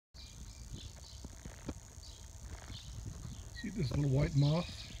See this little white moth?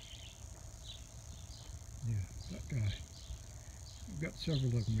 Yeah, that guy. We've got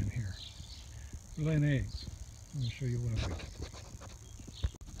several of them in here. They're laying eggs. I'm going to show you one of them.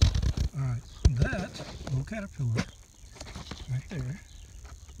 Alright, that little caterpillar right there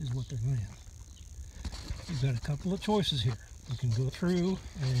is what they're laying. You've got a couple of choices here. You can go through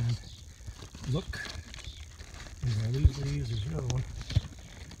and look. There's all these leaves, there's the other one.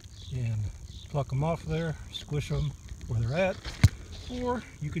 And pluck them off there, squish them where they're at. Or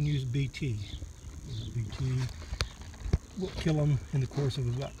you can use BT. BT will kill them in the course of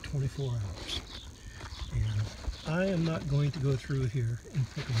about 24 hours. And I am not going to go through here and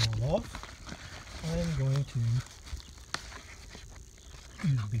pick them all off. I am going to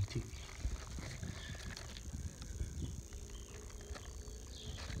use BT.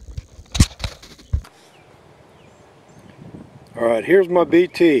 Alright, here's my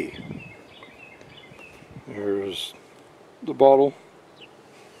BT. There's the bottle.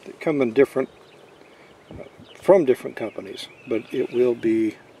 They come in different, from different companies, but it will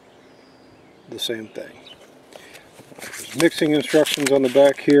be the same thing. There's mixing instructions on the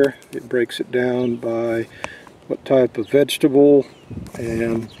back here. It breaks it down by what type of vegetable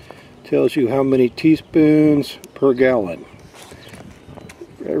and tells you how many teaspoons per gallon.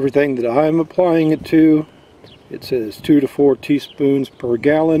 Everything that I'm applying it to, it says 2 to 4 teaspoons per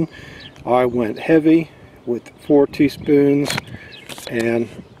gallon. I went heavy with 4 teaspoons and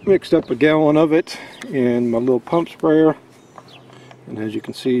mixed up a gallon of it in my little pump sprayer. And as you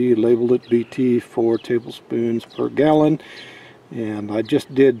can see, labeled it BT 4 tablespoons per gallon. And I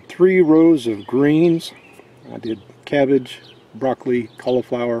just did 3 rows of greens. I did cabbage, broccoli,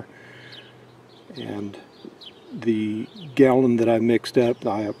 cauliflower, and the gallon that I mixed up,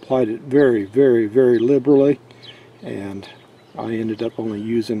 I applied it very, very, very liberally, and I ended up only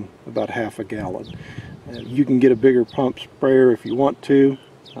using about half a gallon. You can get a bigger pump sprayer if you want to.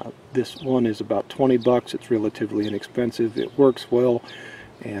 This one is about 20 bucks. It's relatively inexpensive. It works well,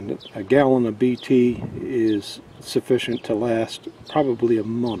 and a gallon of BT is sufficient to last probably a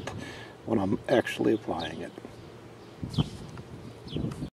month when I'm actually applying it.